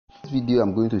video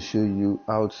I'm going to show you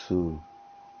how to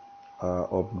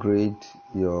upgrade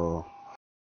your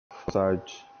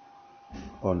Forsage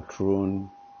on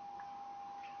Tron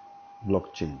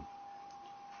Blockchain.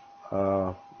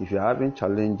 If you're having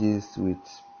challenges with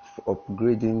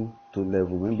upgrading to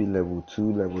level, maybe level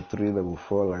 2, level 3, level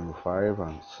 4, level 5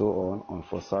 and so on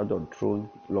Forsage on Tron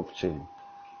Blockchain,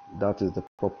 that is the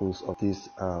purpose of this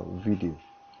video.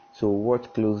 So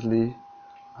watch closely.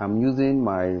 I'm using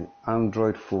my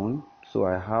Android phone, so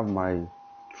I have my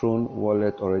Tron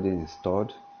Wallet already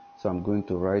installed. So I'm going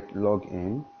to write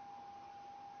login.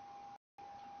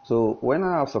 So when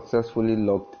I have successfully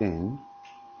logged in,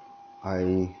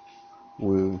 I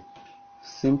will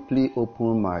simply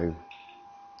open my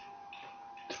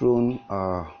Tron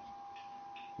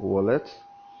wallet.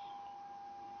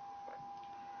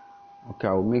 Okay,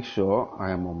 I will make sure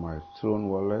I am on my Tron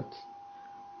wallet.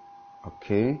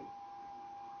 Okay,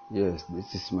 yes,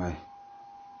 this is my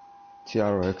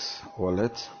TRX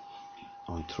wallet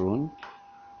on Tron.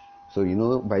 So you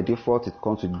know, by default it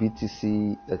comes with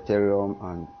BTC, Ethereum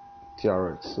and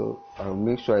TRX. So I'll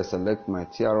make sure I select my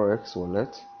TRX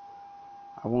wallet.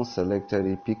 I won't select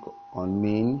it, pick on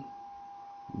main,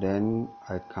 then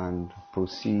I can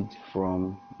proceed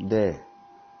from there.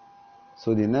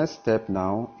 So the next step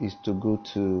now is to go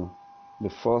to the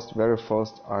very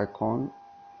first icon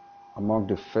among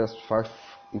the first 5.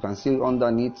 You can see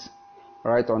underneath,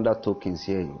 right under tokens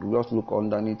here. You just look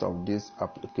underneath of this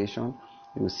application.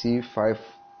 You will see 5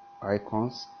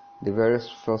 icons. The very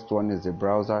first one is the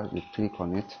browser. You click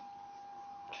on it.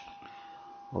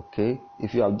 Okay,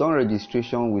 if you have done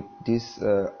registration with this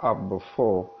app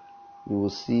before, you will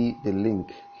see the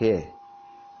link here.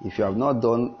 If you have not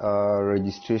done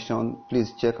registration,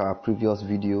 please check our previous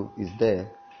video. Is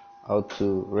there how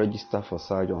to register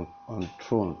Forsage on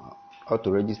Tron, how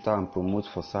to register and promote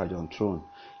Forsage on Tron.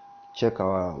 Check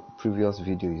our previous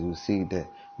video, you will see it there.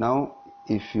 Now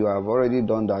if you have already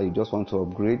done that, you just want to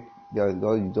upgrade,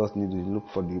 you just need to look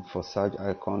for the Forsage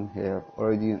icon here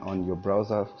already on your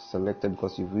browser selected,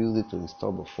 because you've used it to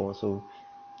install before, so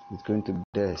it's going to be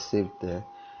there, saved there.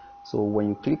 So when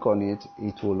you click on it,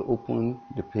 it will open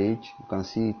the page. You can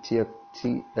see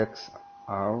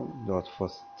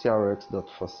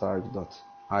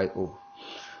trx.forsage.io.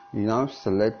 You now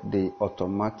select the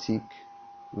automatic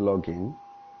login.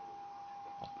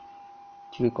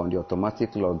 Click on the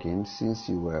automatic login, since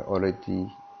you were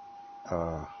already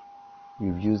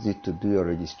you've used it to do your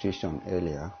registration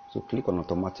earlier. So click on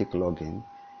automatic login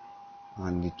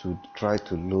and it will try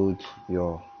to load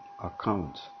your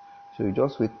account. So you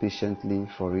just wait patiently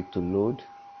for it to load.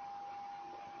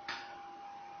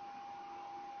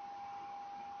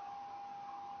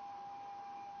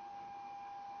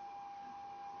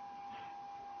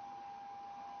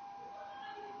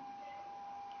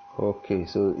 Okay,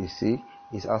 so you see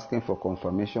it's asking for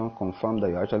confirmation. Confirm that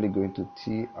you're actually going to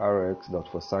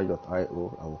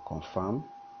trx.forsage.io. I will confirm.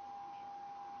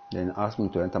 Then ask me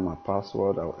to enter my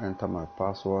password. I will enter my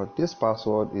password. This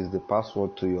password is the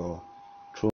password to your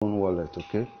Tron wallet.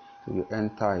 Okay, so you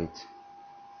enter it.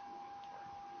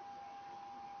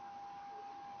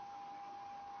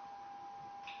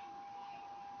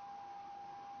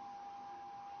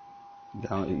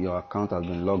 Now your account has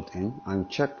been logged in, and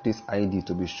check this ID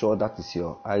to be sure that is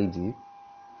your ID.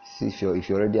 See if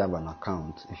you already have an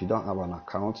account. If you don't have an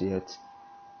account yet,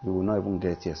 you will not even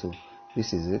get here. So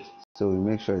this is it. So we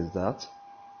make sure it's that.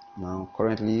 Now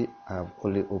currently I have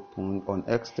only opened on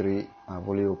X3, I've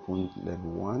only opened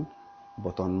level 1,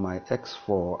 but on my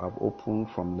X4 I've opened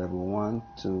from level 1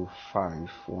 to 5.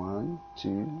 1,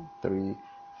 2, 3,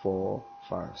 4,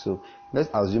 5. So let's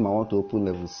assume I want to open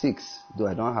level 6, though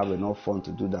I don't have enough fund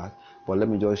to do that, but let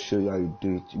me just show you how you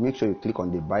do it. Make sure you click on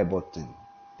the buy button.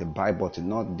 The buy button,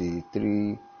 not the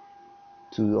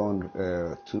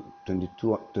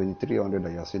 2300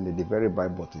 that you are seeing, the very buy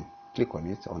button. Click on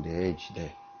it on the edge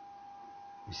there.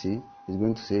 You see, it's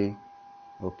going to say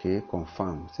okay,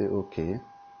 confirm. Say okay.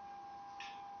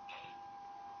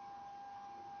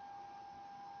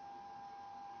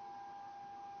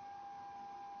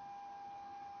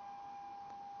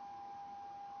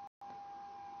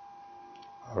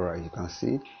 Alright, you can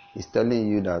see it's telling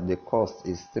you that the cost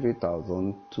is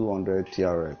 3,200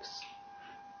 TRX.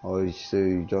 Or so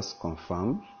you just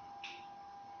confirm.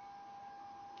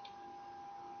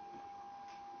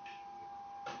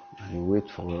 And you wait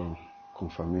for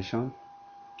confirmation.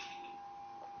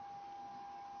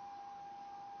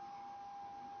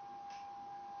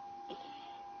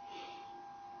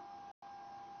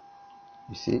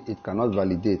 You see, it cannot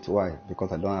validate. Why?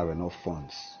 Because I don't have enough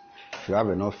funds. If you have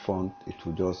enough funds, it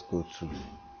will just go through.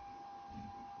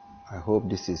 I hope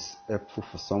this is helpful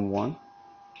for someone.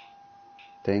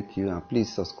 Thank you, and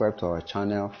please subscribe to our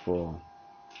channel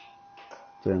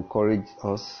to encourage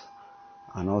us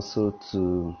and also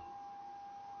to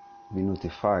be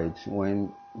notified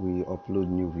when we upload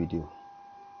new video.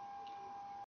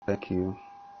 Thank you.